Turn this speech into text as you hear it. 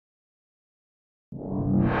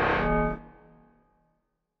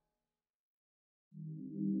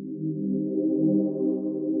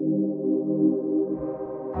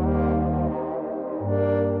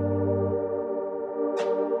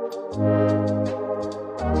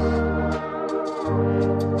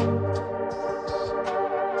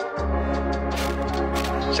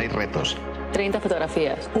directos. 30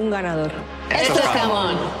 fotografías. Un ganador. ¡Esto es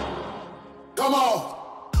jamón! ¿Cómo?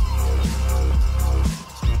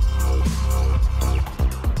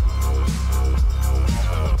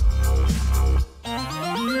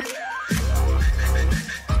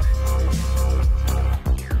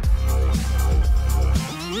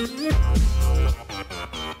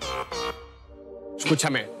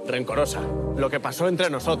 Escúchame, rencorosa, lo que pasó entre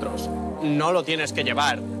nosotros no lo tienes que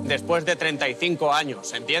llevar después de 35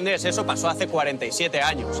 años, ¿entiendes? Eso pasó hace 47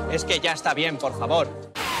 años. Es que ya está bien, por favor.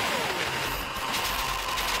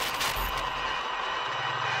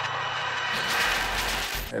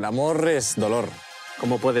 El amor es dolor.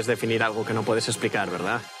 ¿Cómo puedes definir algo que no puedes explicar,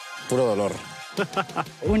 verdad? Puro dolor.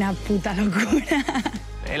 Una puta locura.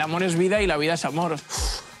 El amor es vida y la vida es amor.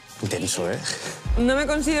 Intenso, ¿eh? No me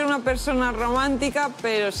considero una persona romántica,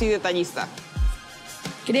 pero sí detallista.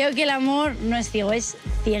 Creo que el amor no es ciego, es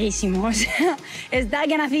cieguísimo. O sea, está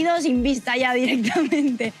que ha nacido sin vista ya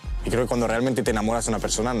directamente. Y creo que cuando realmente te enamoras de una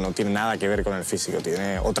persona no tiene nada que ver con el físico,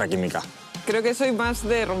 tiene otra química. Creo que soy más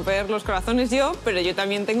de romper los corazones yo, pero yo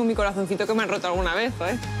también tengo mi corazoncito que me han roto alguna vez,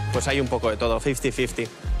 ¿eh? Pues hay un poco de todo, 50-50.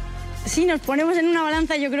 Si nos ponemos en una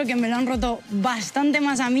balanza, yo creo que me lo han roto bastante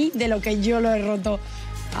más a mí de lo que yo lo he roto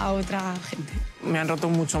a otra gente. Me han roto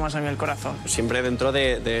mucho más a mí el corazón. Siempre dentro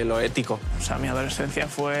de lo ético. O sea, mi adolescencia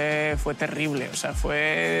fue terrible. O sea,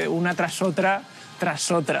 fue una tras otra, tras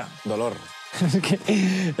otra. Dolor.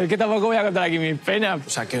 Es que tampoco voy a contar aquí mis penas. O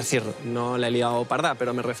sea, quiero decir, no le he liado parda,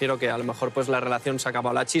 pero me refiero que a lo mejor pues la relación se ha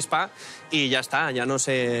acabado la chispa y ya está, ya no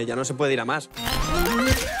se puede ir a más.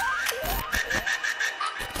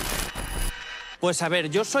 Pues a ver,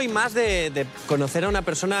 yo soy más de conocer a una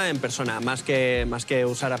persona en persona, más que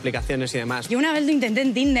usar aplicaciones y demás. Yo una vez lo intenté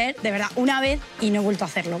en Tinder, de verdad, una vez, y no he vuelto a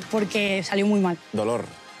hacerlo, porque salió muy mal. Dolor.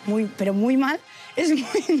 Pero muy mal, es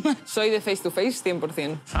muy mal. Soy de face to face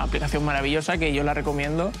 100%. Es una aplicación maravillosa que yo la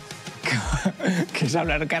recomiendo, que es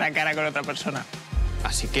hablar cara a cara con otra persona.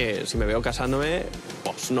 Así que si me veo casándome,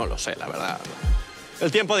 pues no lo sé, la verdad.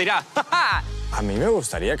 El tiempo dirá. A mí me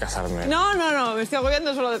gustaría casarme. No, me estoy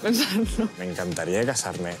agobiando solo de pensarlo. Me encantaría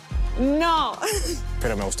casarme. No.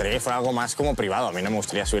 Pero me gustaría que fuera algo más como privado. A mí no me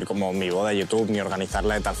gustaría subir como mi boda a YouTube ni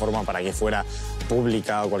organizarla de tal forma para que fuera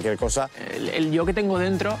pública o cualquier cosa. El yo que tengo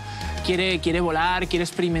dentro quiere volar, quiere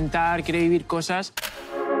experimentar, quiere vivir cosas.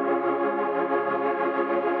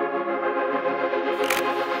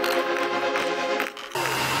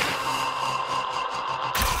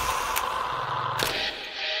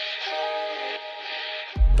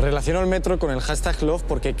 Relaciono el metro con el hashtag love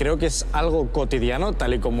porque creo que es algo cotidiano,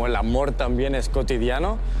 tal y como el amor también es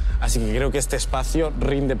cotidiano. Así que creo que este espacio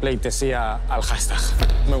rinde pleitesía al hashtag.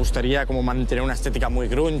 Me gustaría como mantener una estética muy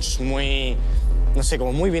grunge, muy, no sé,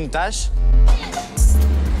 como muy vintage.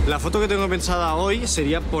 La foto que tengo pensada hoy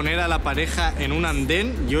sería poner a la pareja en un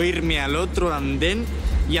andén, yo irme al otro andén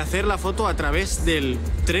y hacer la foto a través del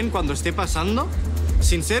tren cuando esté pasando,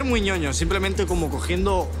 sin ser muy ñoño, simplemente como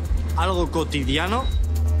cogiendo algo cotidiano.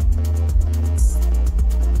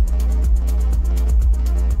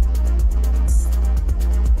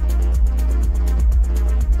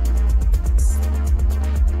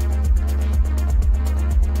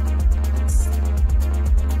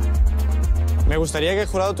 Me gustaría que el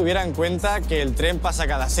jurado tuviera en cuenta que el tren pasa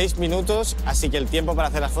cada 6 minutos, así que el tiempo para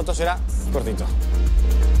hacer las fotos era cortito.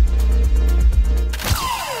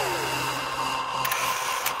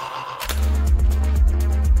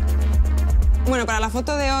 Bueno, para la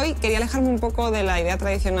foto de hoy quería alejarme un poco de la idea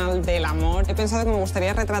tradicional del amor. He pensado que me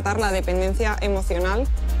gustaría retratar la dependencia emocional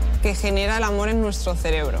que genera el amor en nuestro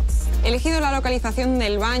cerebro. He elegido la localización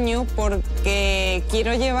del baño porque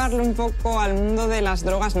quiero llevarlo un poco al mundo de las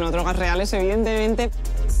drogas, no drogas reales, evidentemente.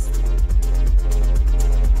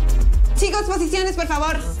 Chicos, posiciones, por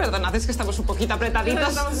favor. Perdonad, es que estamos un poquito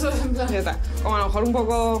apretaditos. Ya está. Como a lo mejor un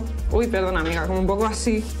poco... Uy, perdona, amiga, como un poco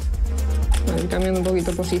así. Voy cambiando un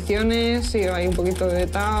poquito posiciones, sí, hay un poquito de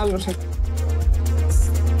tal, no sé.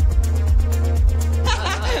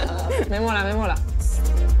 Me mola, me mola.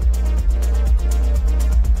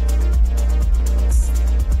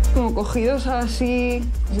 Como cogidos así,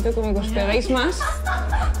 necesito como que os peguéis más.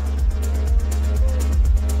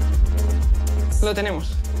 Lo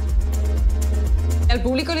tenemos. Al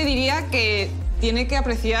público le diría que tiene que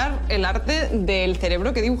apreciar el arte del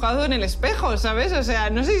cerebro que he dibujado en el espejo, ¿sabes? O sea,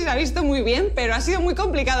 no sé si se ha visto muy bien, pero ha sido muy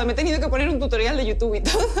complicado. Me he tenido que poner un tutorial de YouTube y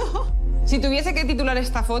todo. Si tuviese que titular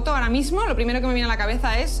esta foto ahora mismo, lo primero que me viene a la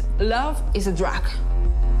cabeza es Love is a drug.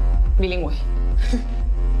 Bilingüe.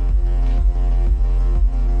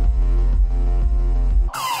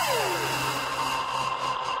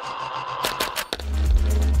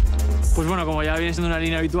 Pues bueno, bueno, como ya viene siendo una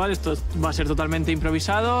línea habitual, esto va a ser totalmente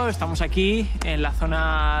improvisado. Estamos aquí en la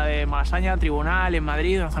zona de Malasaña, Tribunal, en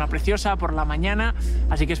Madrid, una zona preciosa por la mañana,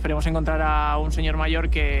 así que esperemos encontrar a un señor mayor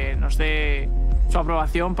que nos dé su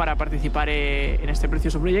aprobación para participar en este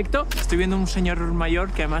precioso proyecto. Estoy viendo un señor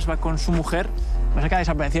mayor que además va con su mujer. Pasa que ha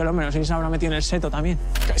desaparecido el hombre, no sé si se habrá metido en el seto también.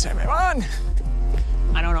 ¡Que se me van!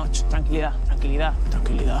 Ah, no, tranquilidad, tranquilidad,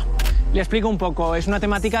 tranquilidad. Le explico un poco, es una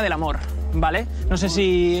temática del amor, ¿vale? No sé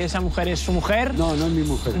si esa mujer es su mujer. No, no es mi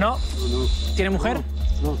mujer. ¿No? No. ¿Tiene mujer?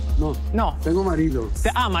 No. Tengo marido.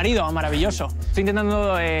 Ah, marido, maravilloso. Estoy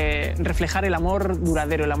intentando reflejar el amor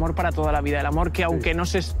duradero, el amor para toda la vida, el amor que aunque,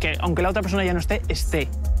 aunque la otra persona ya no esté, esté.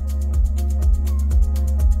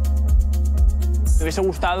 Me hubiese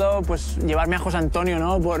gustado pues, llevarme a José Antonio,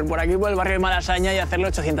 ¿no? por aquí, por el barrio de Malasaña y hacerle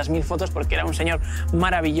 800.000 fotos porque era un señor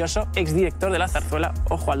maravilloso, exdirector de la Zarzuela,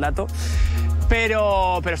 ojo al dato.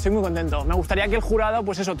 Pero estoy muy contento. Me gustaría que el jurado,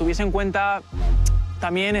 pues eso, tuviese en cuenta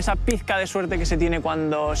también esa pizca de suerte que se tiene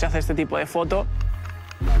cuando se hace este tipo de foto.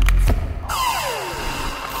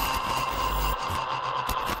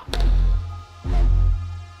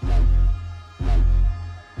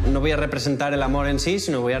 No voy a representar el amor en sí,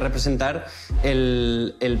 sino voy a representar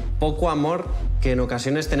el poco amor que en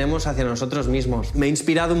ocasiones tenemos hacia nosotros mismos. Me he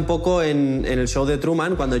inspirado un poco en el show de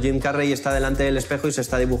Truman, cuando Jim Carrey está delante del espejo y se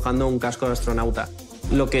está dibujando un casco de astronauta.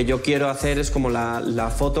 Lo que yo quiero hacer es como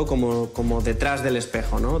la foto como detrás del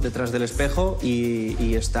espejo, ¿no? Detrás del espejo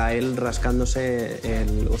y está él rascándose,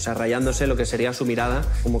 o sea, rayándose lo que sería su mirada,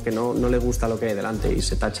 como que no le gusta lo que hay delante y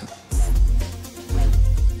se tacha.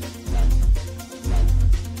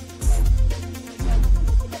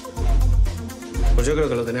 Pues yo creo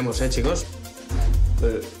que lo tenemos, chicos?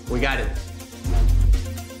 We got it.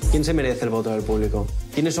 ¿Quién se merece el voto del público?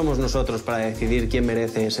 ¿Quiénes somos nosotros para decidir quién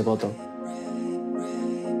merece ese voto?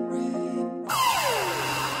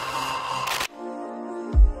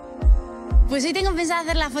 Pues hoy tengo pensado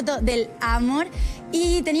hacer la foto del amor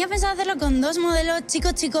y tenía pensado hacerlo con dos modelos,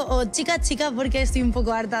 chico-chico o chica-chica, porque estoy un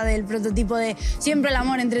poco harta del prototipo de siempre el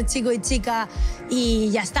amor entre chico y chica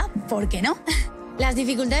y ya está, ¿por qué no? Las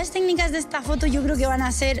dificultades técnicas de esta foto yo creo que van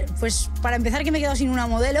a ser, pues para empezar que me he quedado sin una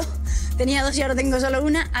modelo, tenía dos y ahora tengo solo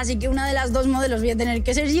una, así que una de las dos modelos voy a tener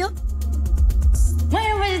que ser yo.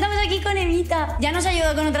 Bueno, pues estamos aquí con Evita. Ya nos ha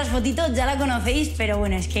ayudado con otras fotitos, ya la conocéis, pero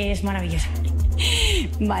bueno, es que es maravillosa.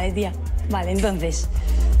 Vale, tía. Vale, entonces,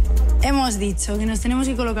 hemos dicho que nos tenemos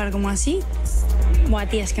que colocar como así. Buah,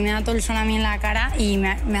 tía, es que me da todo el sol a mí en la cara y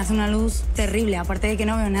me hace una luz terrible, aparte de que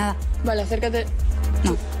no veo nada. Vale, acércate.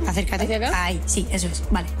 No, acércate. ¿Hacia acá? Ahí, sí, eso es,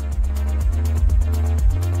 vale.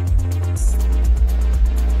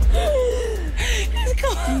 Es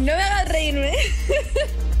como... No me hagas reírme.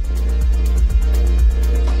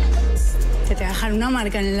 Se te va a dejar una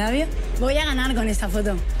marca en el labio. Voy a ganar con esta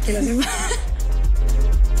foto, que lo sepas.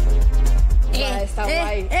 Está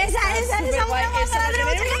guay. Esa buena foto la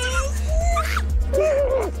tenemos.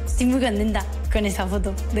 Estoy muy contenta con esta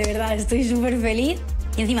foto, de verdad, estoy súper feliz.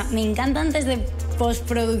 Y encima, me encanta antes de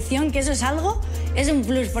postproducción, que eso es algo, es un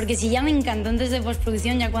plus, porque si ya me encanta antes de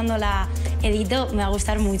postproducción, ya cuando la edito me va a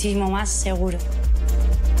gustar muchísimo más, seguro.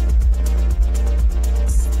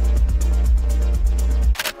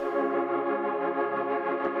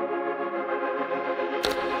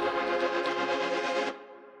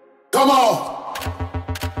 ¿Cómo?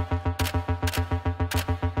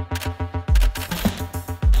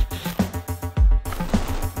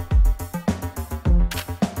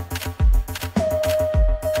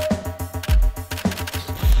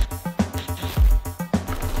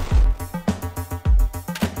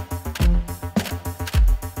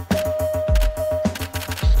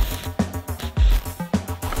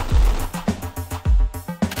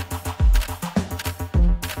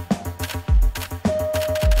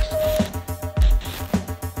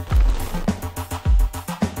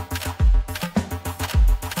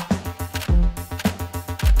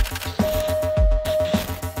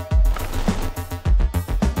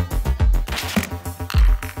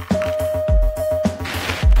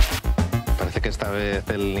 Esta vez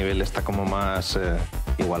el nivel está como más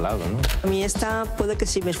igualado, ¿no? A mí esta puede que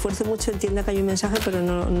si me esfuerzo mucho entienda que hay un mensaje, pero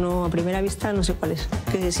no a primera vista no sé cuál es.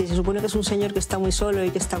 Que si se supone que es un señor que está muy solo y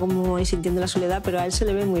que está como ahí sintiendo la soledad, pero a él se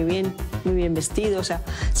le ve muy bien vestido, o sea,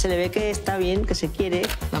 se le ve que está bien, que se quiere.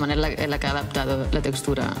 La manera en la que ha adaptado la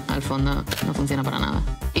textura al fondo no funciona para nada.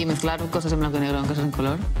 Y mezclar cosas en blanco y negro con cosas en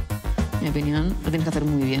color, en mi opinión, lo tienes que hacer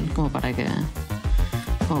muy bien como para que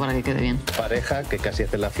quede bien. Pareja que casi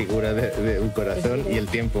hace la figura de un corazón y el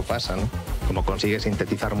tiempo pasa, ¿no? Como consigue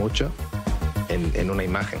sintetizar mucho en una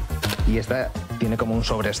imagen. Y esta tiene como un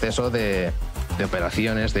sobreexceso de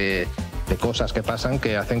operaciones, de cosas que pasan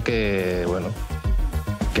que hacen que, bueno,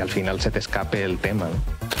 que al final se te escape el tema,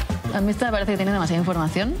 ¿no? A mí esta me parece que tiene demasiada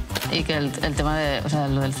información y que el tema de, o sea,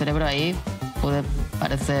 lo del cerebro ahí puede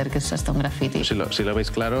parecer que es hasta un graffiti. Si lo veis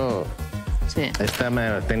claro, sí. Esta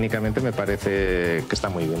técnicamente me parece que está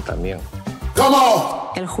muy bien también.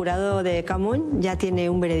 ¿Cómo? El jurado de Camón ya tiene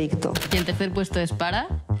un veredicto. Y el tercer puesto es para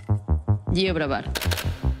Gio Probar.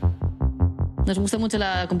 Nos gusta mucho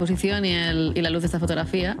la composición y la luz de esta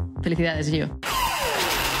fotografía. Felicidades, Gio.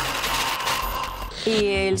 Y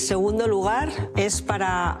el segundo lugar es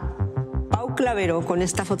para Pau Clavero con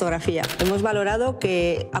esta fotografía. Hemos valorado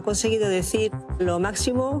que ha conseguido decir lo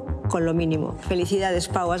máximo con lo mínimo. Felicidades,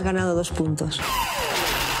 Pau, has ganado 2 puntos.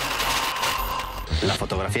 La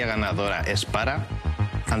fotografía ganadora es para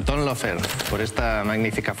Antón Lofer, por esta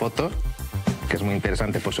magnífica foto, que es muy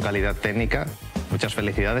interesante por su calidad técnica. Muchas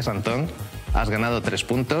felicidades, Antón. Has ganado 3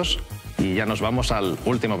 puntos y ya nos vamos al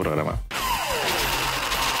último programa.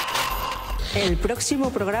 El próximo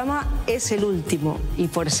programa es el último y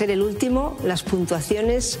por ser el último las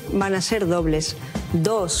puntuaciones van a ser dobles.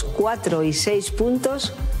 2, 4 y 6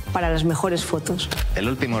 puntos para las mejores fotos. El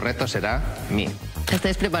último reto será mí.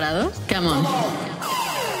 ¿Estáis preparados? Come on.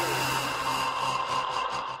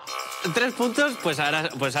 3 puntos, pues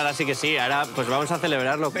ahora sí que sí. Ahora pues vamos a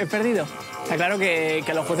celebrarlo. He perdido. Está claro que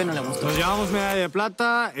a los jueces no les gustó. Nos llevamos medalla de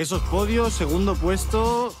plata, esos podios, segundo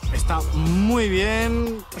puesto, está muy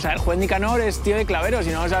bien. O sea, el juez Nicanor es tío de Clavero, si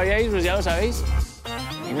no lo sabíais, pues ya lo sabéis.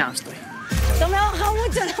 Y no estoy. Esto me ha bajado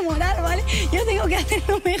mucho la moral, ¿vale? Yo tengo que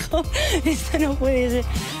hacerlo mejor. Esto no puede ser.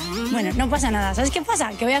 Bueno, no pasa nada. ¿Sabes qué pasa?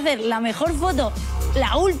 Que voy a hacer la mejor foto,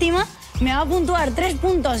 la última, me va a puntuar 3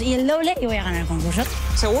 puntos y el doble y voy a ganar el concurso.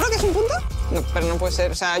 ¿Seguro que es un punto? No, pero no puede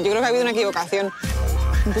ser. O sea, yo creo que ha habido una equivocación.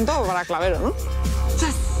 Un punto para Clavero, ¿no?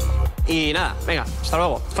 Y nada, venga, hasta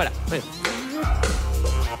luego, fuera. Venga.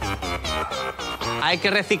 Hay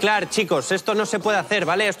que reciclar, chicos. Esto no se puede hacer,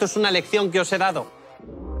 ¿vale? Esto es una lección que os he dado.